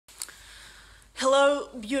Hello,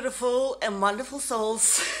 beautiful and wonderful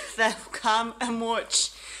souls that come and watch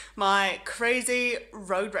my crazy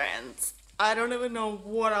road rants. I don't even know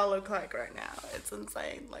what I look like right now. It's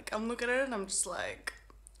insane. Like, I'm looking at it and I'm just like,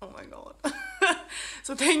 oh my god.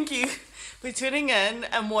 So, thank you for tuning in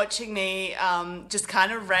and watching me just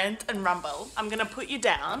kind of rant and rumble. I'm gonna put you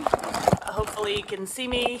down. Hopefully, you can see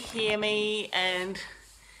me, hear me, and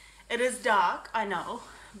it is dark, I know,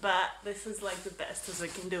 but this is like the best as I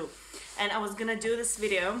can do. And I was gonna do this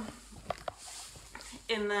video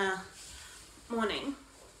in the morning,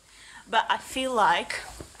 but I feel like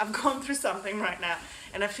I've gone through something right now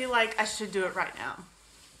and I feel like I should do it right now.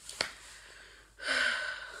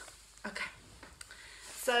 Okay,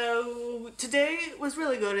 so today was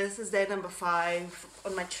really good. This is day number 5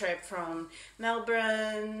 on my trip from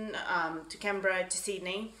Melbourne to Canberra to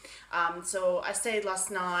Sydney. So I stayed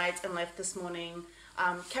last night and left this morning.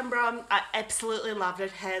 Canberra, I absolutely loved it.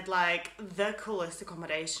 Had like the coolest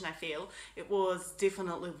accommodation. I feel it was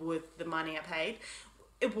definitely worth the money I paid.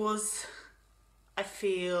 It was, I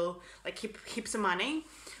feel like heaps of money.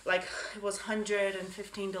 Like it was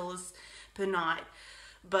 $115 per night,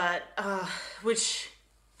 but which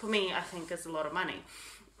for me I think is a lot of money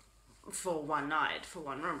for one night, for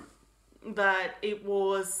one room. But it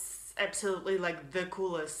was absolutely like the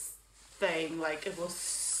coolest thing. Like it was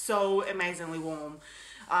so amazingly warm.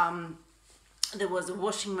 There was a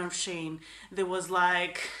washing machine. There was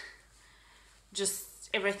like just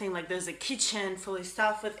everything. Like there's a kitchen fully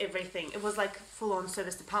stuffed with everything. It was like full-on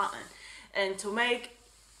service department. And to make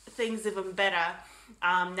things even better,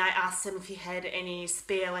 I asked him if he had any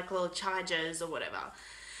spare like little chargers or whatever,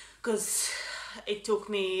 because it took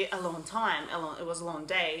me a long time. It was a long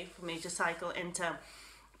day for me to cycle into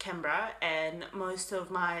Canberra, and most of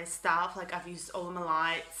my stuff, like I've used all of my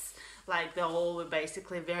lights, like they all were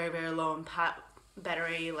basically very, very low on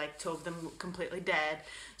battery, like 2 of them were completely dead,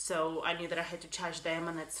 so I knew that I had to charge them,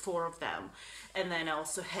 and it's 4 of them. And then I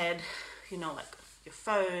also had, you know, like your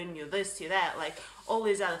phone, your this, your that, like all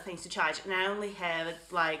these other things to charge, and I only had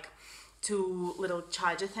like 2 little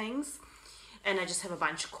charger things, and I just have a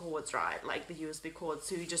bunch of cords, right, like the USB cords,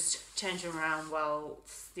 so you just change them around while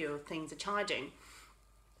your things are charging.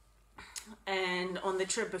 And on the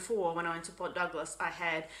trip before, when I went to Port Douglas, I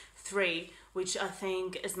had 3, which I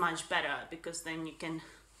think is much better because then you can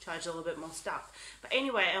charge a little bit more stuff. But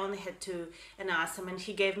anyway, I only had 2, and I asked him, and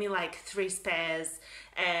he gave me like 3 spares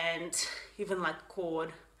and even like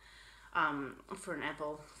cord for an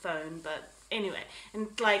Apple phone. But anyway, and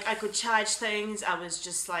like I could charge things. I was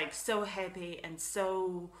just like so happy and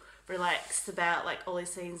so relaxed about like all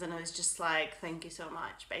these things, and I was just like, thank you so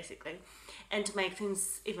much, basically. And to make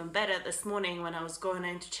things even better, this morning when I was going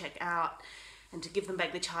in to check out and to give them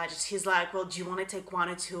back the chargers, he's like, well, do you want to take 1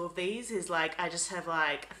 or 2 of these? He's like, I just have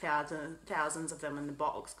like thousands of them in the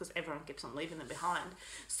box because everyone keeps on leaving them behind.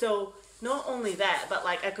 So not only that, but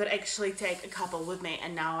like I could actually take a couple with me,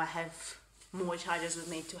 and now I have more chargers with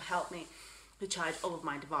me to help me to charge all of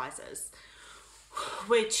my devices,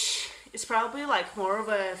 which is probably like more of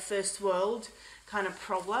a first world kind of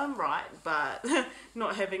problem, right? But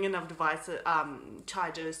not having enough devices,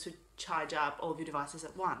 chargers to charge up all of your devices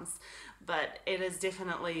at once. But it is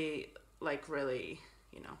definitely like really,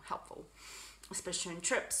 you know, helpful, especially in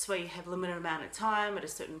trips where you have limited amount of time at a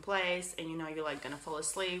certain place, and you know you're like gonna fall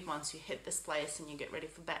asleep once you hit this place and you get ready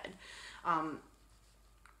for bed.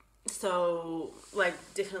 So like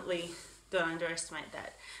definitely don't underestimate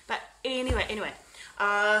that. But anyway,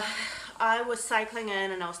 I was cycling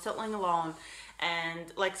in and I was settling along,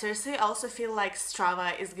 and like seriously, I also feel like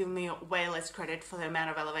Strava is giving me way less credit for the amount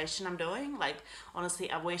of elevation I'm doing. Like honestly,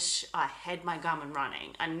 I wish I had my Garmin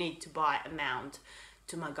running. I need to buy a mount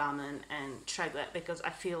to my Garmin and track that, because I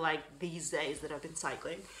feel like these days that I've been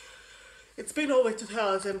cycling, it's been over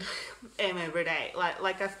 2,000 m every day.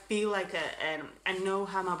 Like I feel like and I know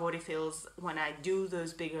how my body feels when I do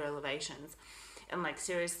those bigger elevations. And like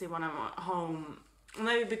seriously, when I'm at home,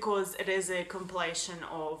 maybe because it is a compilation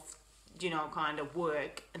of, you know, kind of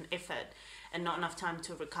work and effort and not enough time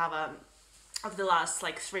to recover of the last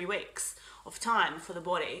like 3 weeks of time for the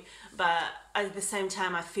body. But at the same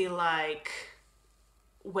time, I feel like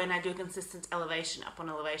when I do consistent elevation upon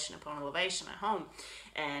elevation upon elevation at home,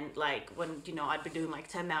 and like when, you know, I'd be doing like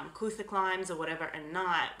 10 Mount Cootha climbs or whatever at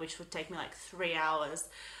night, which would take me like 3 hours,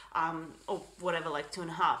 or whatever, like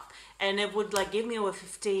 2.5, and it would like give me over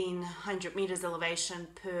 1,500 meters elevation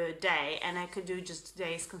per day, and I could do just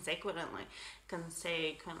days consequently,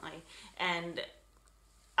 and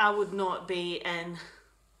I would not be in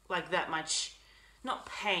like that much, not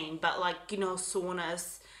pain, but like, you know,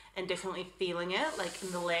 soreness, and definitely feeling it like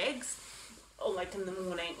in the legs, or like in the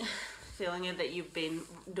morning feeling it that you've been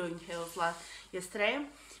doing hills yesterday,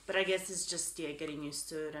 but I guess it's just, yeah, getting used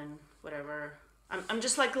to it and whatever. I'm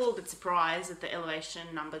just like a little bit surprised that the elevation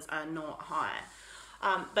numbers are not high.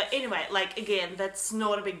 But anyway, like, again, that's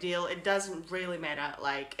not a big deal. It doesn't really matter.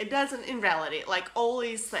 Like, it doesn't in reality. Like, all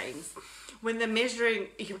these things, when they're measuring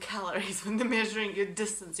your calories, when they're measuring your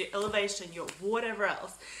distance, your elevation, your whatever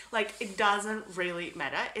else, like, it doesn't really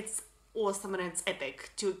matter. It's awesome and it's epic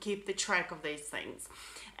to keep the track of these things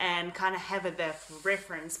and kind of have it there for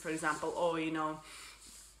reference. For example, oh, you know,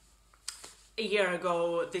 a year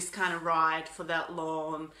ago, this kind of ride for that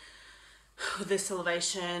long, this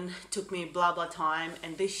elevation took me blah blah time,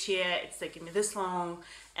 and this year it's taking me this long,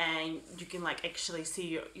 and you can like actually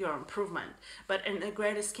see your improvement. But in the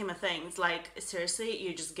greater scheme of things, like, seriously,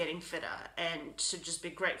 you're just getting fitter and should just be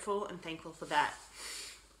grateful and thankful for that.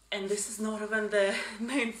 And this is not even the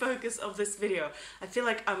main focus of this video. I feel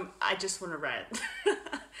like I just want to rant.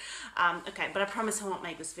 Okay, but I promise I won't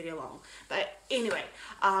make this video long. But anyway,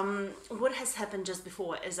 what has happened just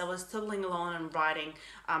before is I was toddling along and riding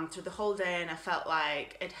through the whole day, and I felt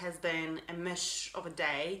like it has been a mish of a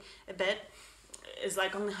day, a bit. It's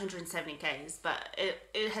like only 170 Ks, but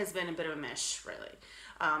it has been a bit of a mish, really.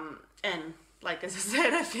 And like, as I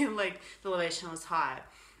said, I feel like the elevation was higher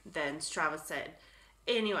than Strava said.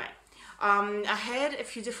 Anyway, I had a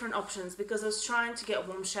few different options because I was trying to get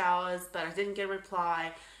warm showers, but I didn't get a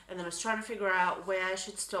reply. And then I was trying to figure out where I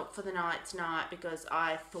should stop for the night tonight because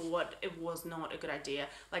I thought it was not a good idea.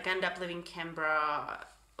 Like, I ended up leaving Canberra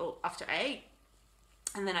after 8.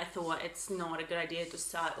 And then I thought it's not a good idea to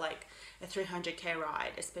start like a 300k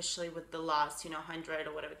ride, especially with the last, 100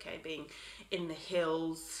 or whatever k being in the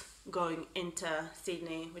hills going into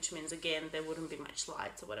Sydney, which means, again, there wouldn't be much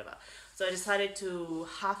lights or whatever. So I decided to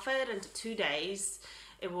half it into 2 days.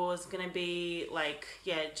 It was going to be like,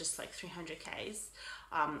 yeah, just like 300 Ks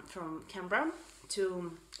from Canberra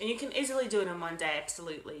to, and you can easily do it in 1 day,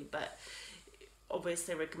 absolutely, but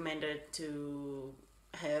obviously recommended to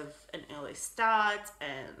have an early start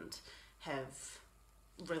and have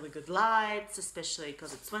really good lights, especially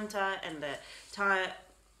because it's winter and the time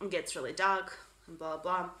gets really dark and blah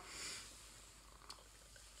blah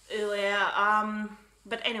earlier.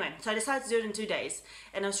 But anyway, so I decided to do it in 2 days,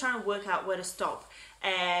 and I was trying to work out where to stop,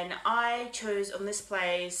 and I chose on this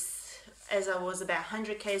place. As I was about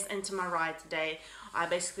 100 Ks into my ride today, I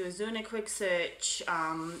basically was doing a quick search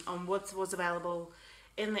on what was available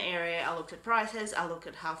in the area. I looked at prices, I looked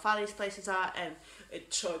at how far these places are, and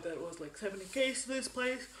it showed that it was like 70 Ks to this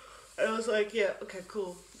place. And I was like, yeah, okay,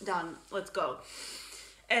 cool, done, let's go.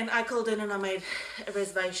 And I called in and I made a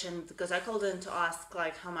reservation because I called in to ask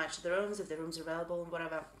like how much the rooms, if the rooms are available and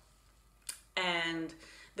whatever. And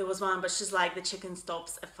there was one, but she's like, the check-in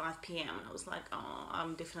stops at 5 p.m. And I was like, oh,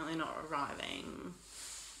 I'm definitely not arriving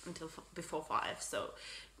until before 5. So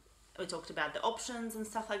we talked about the options and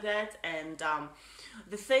stuff like that. And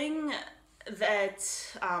the thing that,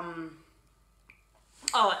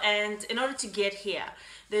 and in order to get here,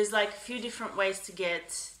 there's like a few different ways to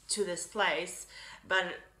get to this place, but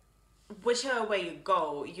whichever way you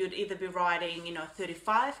go, you'd either be riding,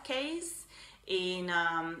 35 Ks in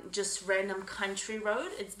just random country road.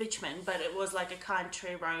 It's bitumen, but it was like a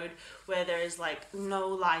country road where there is like no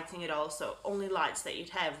lighting at all, so only lights that you'd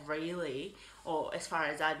have really, or as far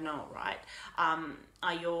as I'd know, right,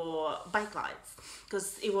 are your bike lights,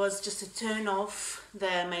 because it was just a turn off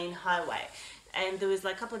the main highway. And there was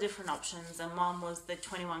like a couple of different options, and one was the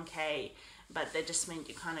 21k, but they just meant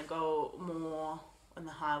you kind of go more on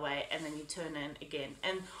the highway and then you turn in again.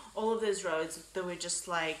 And all of those roads, they were just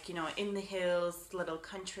like, in the hills, little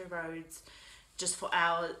country roads, just for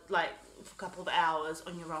hours, like for a couple of hours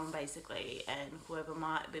on your own basically, and whoever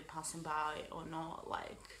might be passing by or not,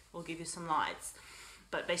 like, will give you some lights.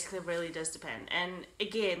 But basically it really does depend. And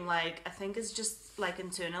again, like, I think it's just like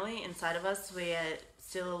internally inside of us, we're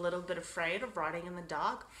still a little bit afraid of riding in the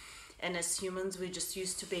dark. And as humans, we're just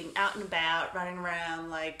used to being out and about, running around,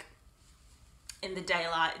 like, in the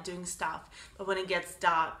daylight, doing stuff. But when it gets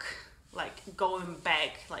dark, like, going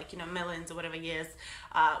back, like, millions or whatever years,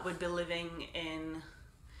 we'd be living in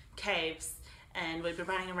caves, and we'd be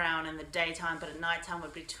running around in the daytime, but at nighttime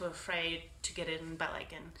we'd be too afraid to get in, but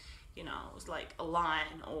like, it was like a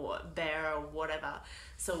lion or a bear or whatever.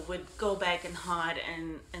 So we'd go back and hide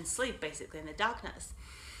and sleep, basically, in the darkness.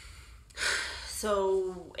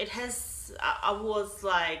 So it has, I was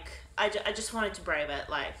like, I just wanted to brave it.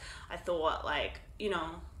 Like, I thought, like,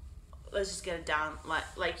 let's just get it done.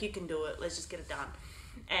 Like you can do it. Let's just get it done.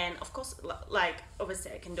 And of course, like,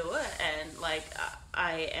 obviously I can do it. And like,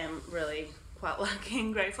 I am really quite lucky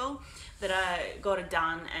and grateful that I got it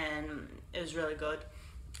done, and it was really good.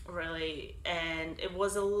 really, and it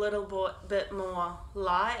was a little bit more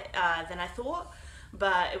light than I thought,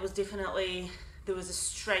 but it was definitely, there was a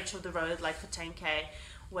stretch of the road like for 10k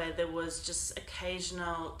where there was just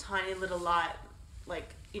occasional tiny little light,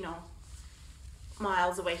 like, you know,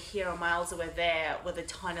 miles away here or miles away there with a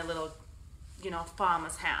tiny little, you know,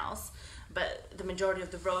 farmer's house. But the majority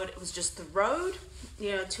of the road, it was just the road,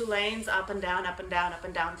 you know, 2 lanes, up and down, up and down, up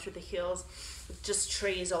and down through the hills, with just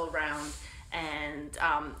trees all around. And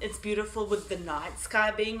it's beautiful with the night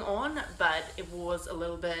sky being on, but it was a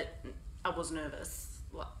little bit, I was nervous.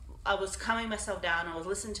 I was calming myself down, I was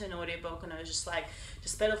listening to an audiobook, and I was just like,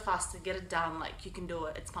 just pedal faster, get it done, like, you can do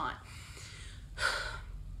it, it's fine.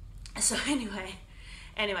 So anyway,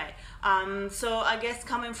 so I guess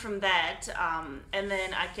coming from that, and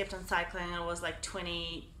then I kept on cycling, and it was like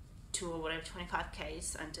 22 or whatever,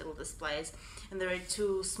 25k's until this place. And there were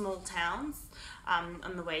 2 small towns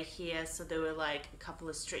on the way here, so there were like a couple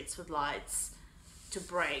of streets with lights to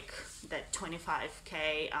break that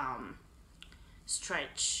 25k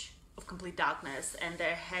stretch of complete darkness. And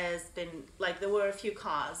there has been, like, there were a few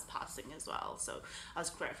cars passing as well, so I was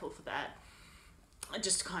grateful for that.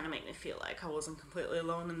 Just to kind of make me feel like I wasn't completely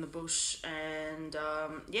alone in the bush, and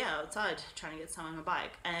yeah, outside trying to get some on my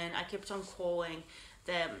bike. And I kept on calling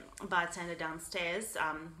the bartender downstairs.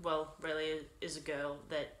 Well, really is a girl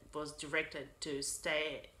that was directed to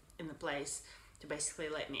stay in the place to basically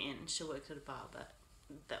let me in. She worked at a bar, but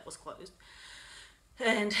that was closed.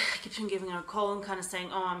 And I kept on giving her a call and kind of saying,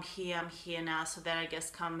 oh, I'm here now, so that I guess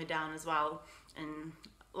calmed me down as well. And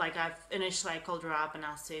like, I called her up and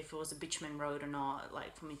asked her if it was a bitumen road or not,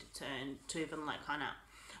 like, for me to turn, to even like kind of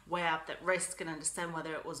weigh up that risk and understand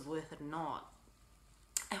whether it was worth it or not.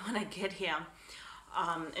 And when I get here,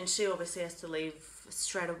 and she obviously has to leave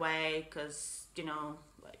straight away because, you know,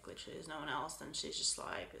 like, literally there's no one else, and she's just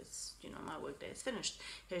like, it's, you know, my work day is finished,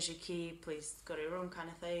 here's your key, please go to your room, kind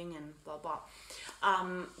of thing, and blah blah.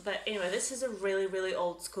 But anyway, this is a really, really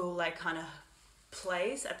old school, like, kind of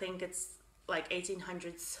place. I think it's like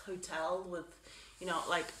 1800s hotel with, you know,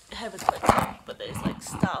 like, I have a quick look, but there's like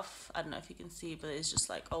stuff, I don't know if you can see, but there's just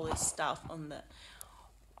like all this stuff on the,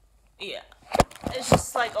 yeah, it's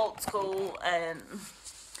just like old school, and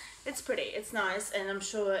it's pretty, it's nice. And I'm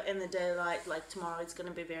sure in the daylight, like tomorrow, it's going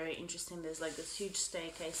to be very interesting. There's like this huge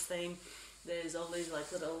staircase thing, there's all these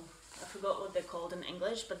like little, I forgot what they're called in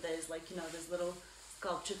English, but there's like, you know, there's little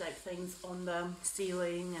sculpture type things on the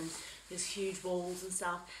ceiling, and there's huge walls and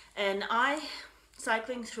stuff. And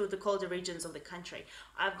cycling through the colder regions of the country,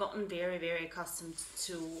 I've gotten very, very accustomed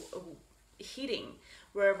to heating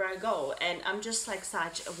wherever I go, and I'm just like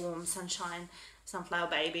such a warm sunflower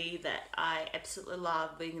baby that I absolutely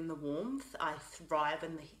love being in the warmth. I thrive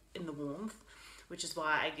in the warmth, which is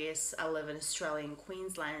why I guess I live in Australia, in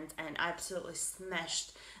Queensland, and I absolutely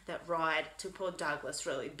smashed that ride to Port Douglas,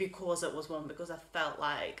 really, because it was warm, because I felt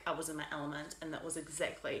like I was in my element, and that was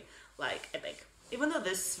exactly like epic. Even though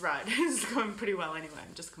this ride is going pretty well anyway,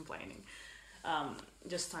 I'm just complaining,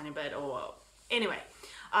 just a tiny bit. Or anyway,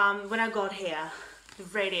 when I got here, the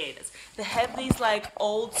radiators, they have these like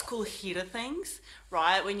old school heater things,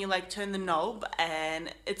 right? When you like turn the knob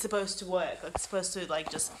and it's supposed to work, like it's supposed to like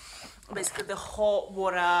just basically the hot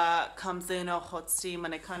water comes in, or hot steam,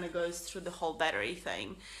 and it kind of goes through the whole battery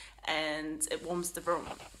thing, and it warms the room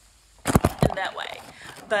in that way.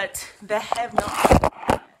 But they have not,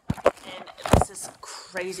 and this is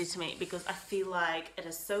crazy to me, because I feel like it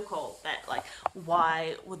is so cold that, like,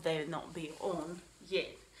 why would they not be on yet?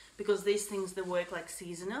 Because these things, they work like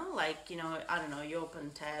seasonal, like, you know, I don't know, you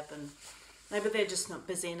open tap, and maybe they're just not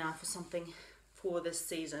busy enough or something for this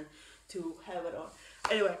season to have it on.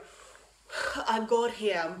 Anyway, I got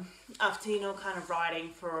here after, you know, kind of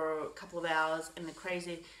riding for a couple of hours in the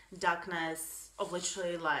crazy darkness of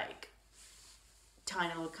literally like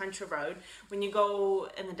tiny little country road. When you go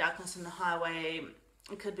in the darkness on the highway,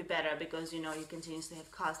 it could be better, because, you know, you continuously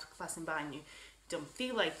have cars passing by and you don't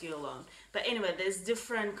feel like you're alone. But anyway, there's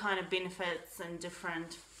different kind of benefits and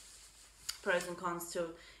different pros and cons to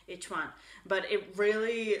each one. But it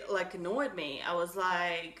really like annoyed me. I was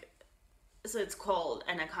like, so it's cold,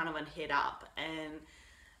 and I kind of went head up, and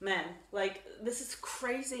man, like, this is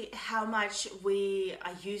crazy how much we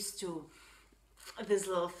are used to these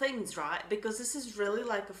little things, right? Because this is really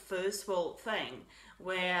like a first world thing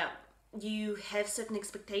where you have certain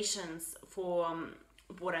expectations for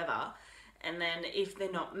whatever, and then if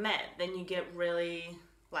they're not met, then you get really,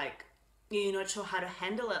 like, you're not sure how to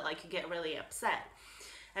handle it, like, you get really upset.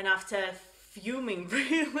 And after fuming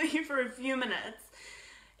really for a few minutes,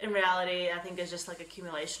 in reality, I think there's just like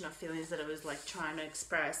accumulation of feelings that I was like trying to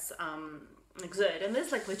express, exert, and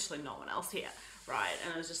there's like literally no one else here, right?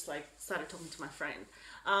 And I was just like, started talking to my friend.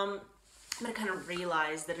 But I kind of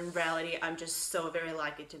realized that in reality, I'm just so very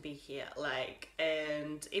lucky to be here. Like,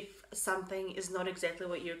 and if something is not exactly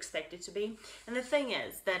what you expect it to be, and the thing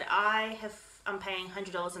is that I'm paying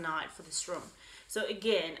 $100 a night for this room. So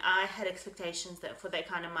again, I had expectations that for that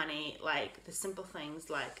kind of money, like the simple things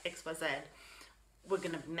like XYZ were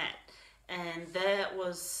gonna be met. And that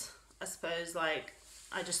was, I suppose, like,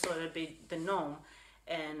 I just thought it'd be the norm.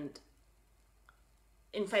 And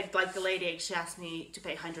in fact, like, the lady actually asked me to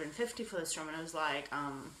pay 150 for this room, and I was like,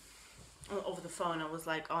 over the phone, I was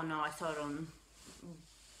like, oh no, I thought on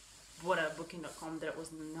whatever booking.com that it was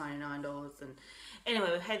 $99. And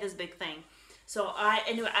anyway, we had this big thing. So I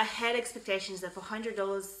had expectations that for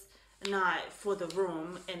 $100 a night for the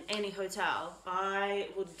room in any hotel, I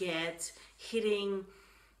would get hitting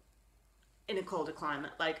in a colder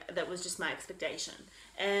climate. Like, that was just my expectation.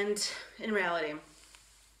 And in reality,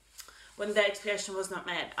 when that expectation was not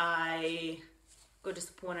met, I got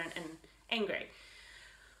disappointed and angry.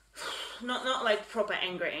 Not like proper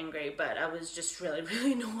angry, but I was just really,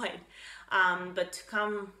 really annoyed.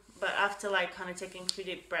 But after like kind of taking 3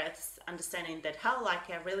 deep breaths, understanding that how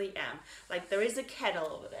lucky I really am. Like, there is a kettle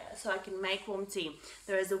over there, so I can make warm tea.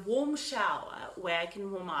 There is a warm shower where I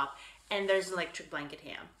can warm up, and there's an electric blanket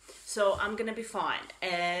here. So I'm gonna be fine,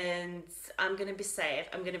 and I'm gonna be safe.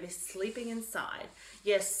 I'm gonna be sleeping inside.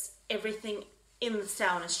 Yes, everything in the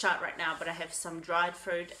town is shut right now, but I have some dried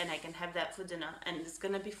fruit and I can have that for dinner, and it's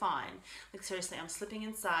gonna be fine. Like, seriously, I'm sleeping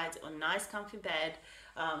inside on a nice comfy bed.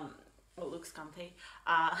 Well, it looks comfy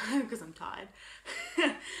because I'm tired.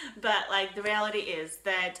 But like, the reality is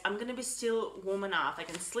that I'm gonna be still warm enough. I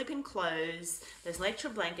can sleep in clothes. There's an extra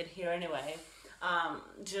blanket here anyway.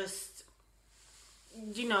 Just,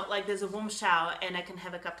 you know, like, there's a warm shower and I can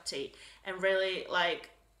have a cup of tea. And really, like,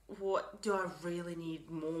 what do I really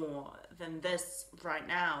need more than this right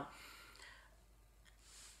now?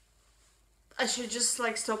 I should just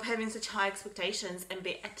like stop having such high expectations and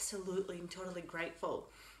be absolutely and totally grateful,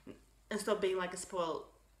 and stop being like a spoiled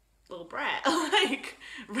little brat. Like,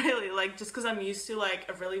 really, like, just because I'm used to like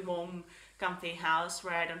a really warm, comfy house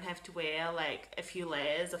where I don't have to wear like a few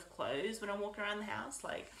layers of clothes when I'm walking around the house,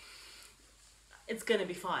 like, it's gonna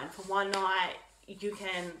be fine. For one night, you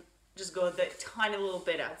can just go that tiny little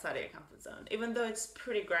bit outside of your comfort zone, even though it's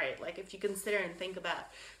pretty great. Like, if you consider and think about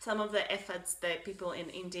some of the efforts that people in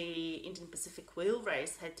Indian Pacific wheel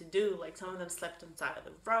race had to do, like, some of them slept on the side of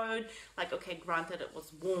the road. Like, okay, granted, it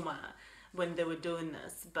was warmer when they were doing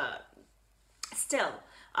this, but still,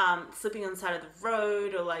 sleeping on the side of the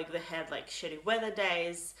road, or like they had like shitty weather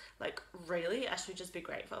days. Like, really, I should just be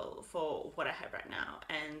grateful for what I have right now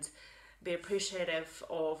and be appreciative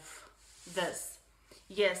of this.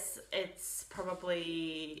 Yes, it's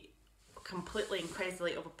probably completely and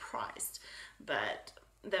crazily overpriced, but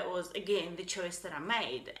that was, again, the choice that I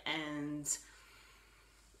made, and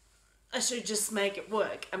I should just make it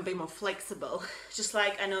work and be more flexible. Just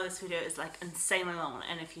like, I know this video is like insanely long,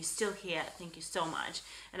 and if you're still here, thank you so much.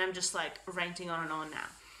 And I'm just like ranting on and on now.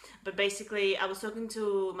 But basically, I was talking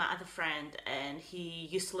to my other friend, and he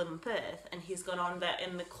used to live in Perth, and he's gone on that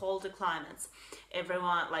in the colder climates,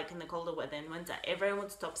 everyone, like in the colder weather in winter, everyone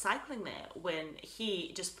would stop cycling there, when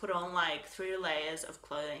he just put on like 3 layers of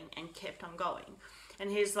clothing and kept on going.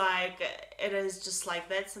 And he's like, it is just like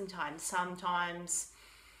that sometimes. Sometimes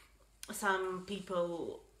some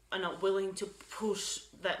people are not willing to push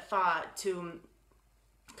that far to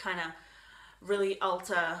kind of really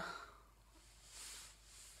alter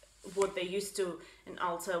what they're used to and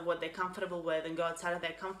alter what they're comfortable with and go outside of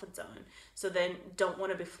their comfort zone. So they don't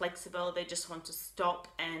want to be flexible. They just want to stop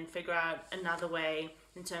and figure out another way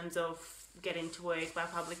in terms of getting to work by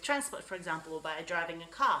public transport, for example, or by driving a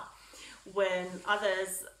car. When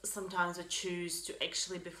others sometimes would choose to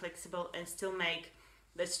actually be flexible and still make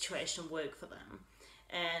the situation work for them.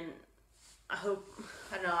 And I don't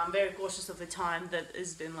know, I'm very cautious of the time that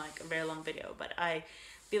has been like a very long video, but I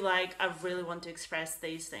feel like I really want to express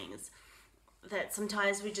these things, that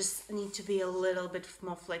sometimes we just need to be a little bit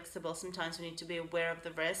more flexible. Sometimes we need to be aware of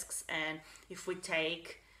the risks, and if we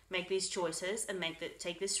make these choices and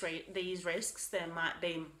take these risks, there might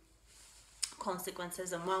be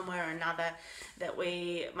consequences in one way or another that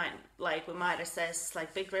we might assess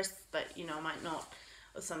like big risks, but might not,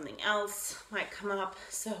 or something else might come up.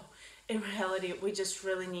 So in reality, we just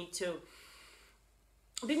really need to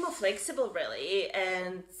be more flexible, really,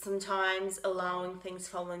 and sometimes allowing things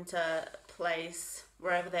fall into place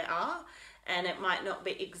wherever they are, and it might not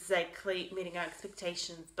be exactly meeting our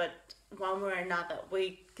expectations, but one way or another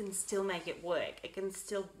we can still make it work. It can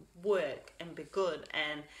still work and be good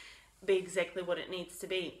and be exactly what it needs to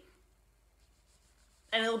be.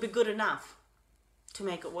 and it'll be good enough to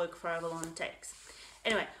make it work for however long it takes.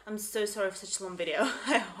 Anyway, I'm so sorry for such a long video.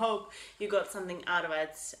 I hope you got something out of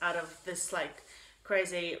it, out of this like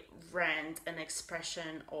crazy rant and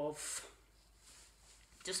expression of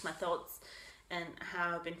just my thoughts and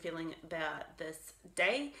how I've been feeling about this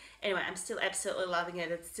day. Anyway, I'm still absolutely loving it.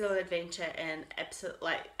 It's still an adventure and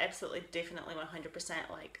absolutely definitely 100%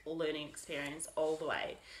 like learning experience all the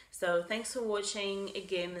way. So thanks for watching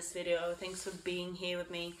again this video. Thanks for being here with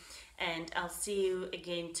me, and I'll see you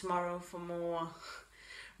again tomorrow for more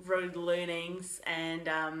road learnings and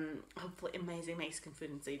hopefully amazing Mexican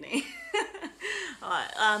food in Sydney.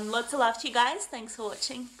 Alright, lots of love to you guys. Thanks for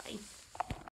watching. Bye.